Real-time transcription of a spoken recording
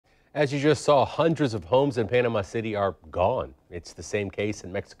As you just saw, hundreds of homes in Panama City are gone. It's the same case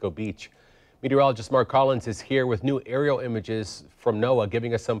in Mexico Beach. Meteorologist Mark Collins is here with new aerial images from NOAA,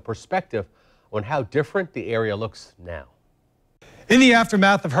 giving us some perspective on how different the area looks now. In the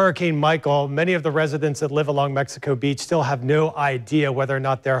aftermath of Hurricane Michael, many of the residents that live along Mexico Beach still have no idea whether or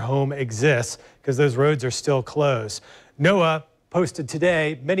not their home exists because those roads are still closed. NOAA posted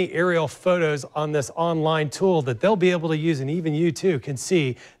today many aerial photos on this online tool that they'll be able to use, and even you too can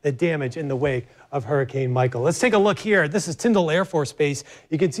see the damage in the wake of Hurricane Michael. Let's take a look here. This is Tyndall Air Force Base.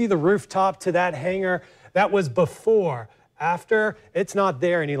 You can see the rooftop to that hangar. That was before. After, it's not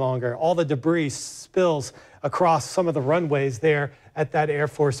there any longer. All the debris spills across some of the runways there at that Air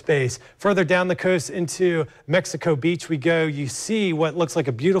Force Base. Further down the coast into Mexico Beach we go. You see what looks like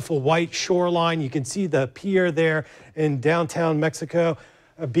a beautiful white shoreline. You can see the pier there in downtown Mexico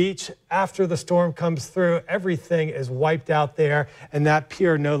Beach. After the storm comes through, everything is wiped out there, and that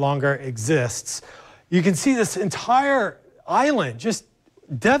pier no longer exists. You can see this entire island just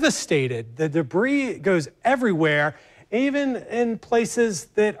devastated. The debris goes everywhere, even in places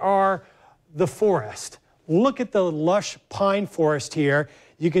that are the forest. Look at the lush pine forest here.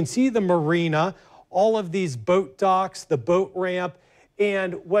 You can see the marina, all of these boat docks, the boat ramp,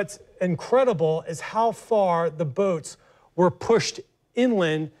 and what's incredible is how far the boats were pushed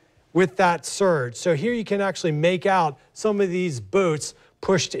inland with that surge. So here you can actually make out some of these boats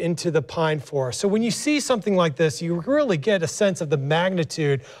pushed into the pine forest. So when you see something like this, you really get a sense of the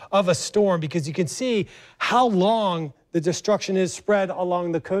magnitude of a storm because you can see how long the destruction is spread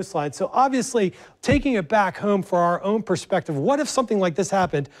along the coastline. So obviously, taking it back home for our own perspective, what if something like this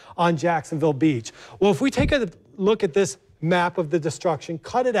happened on Jacksonville Beach? Well, if we take a look at this map of the destruction,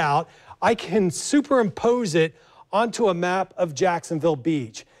 cut it out, I can superimpose it onto a map of Jacksonville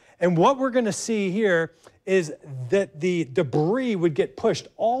Beach. And what we're gonna see here is that the debris would get pushed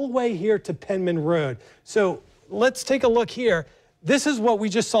all the way here to Penman Road. So let's take a look here. This is what we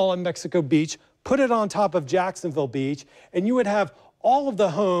just saw in Mexico Beach. Put it on top of Jacksonville Beach, and you would have all of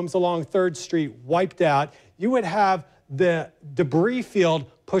the homes along 3rd Street wiped out. You would have the debris field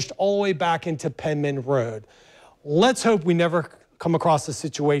pushed all the way back into Penman Road. Let's hope we never come across a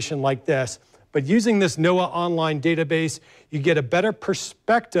situation like this. But using this NOAA online database, you get a better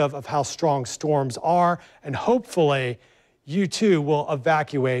perspective of how strong storms are, and hopefully you too will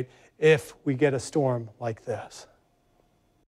evacuate if we get a storm like this.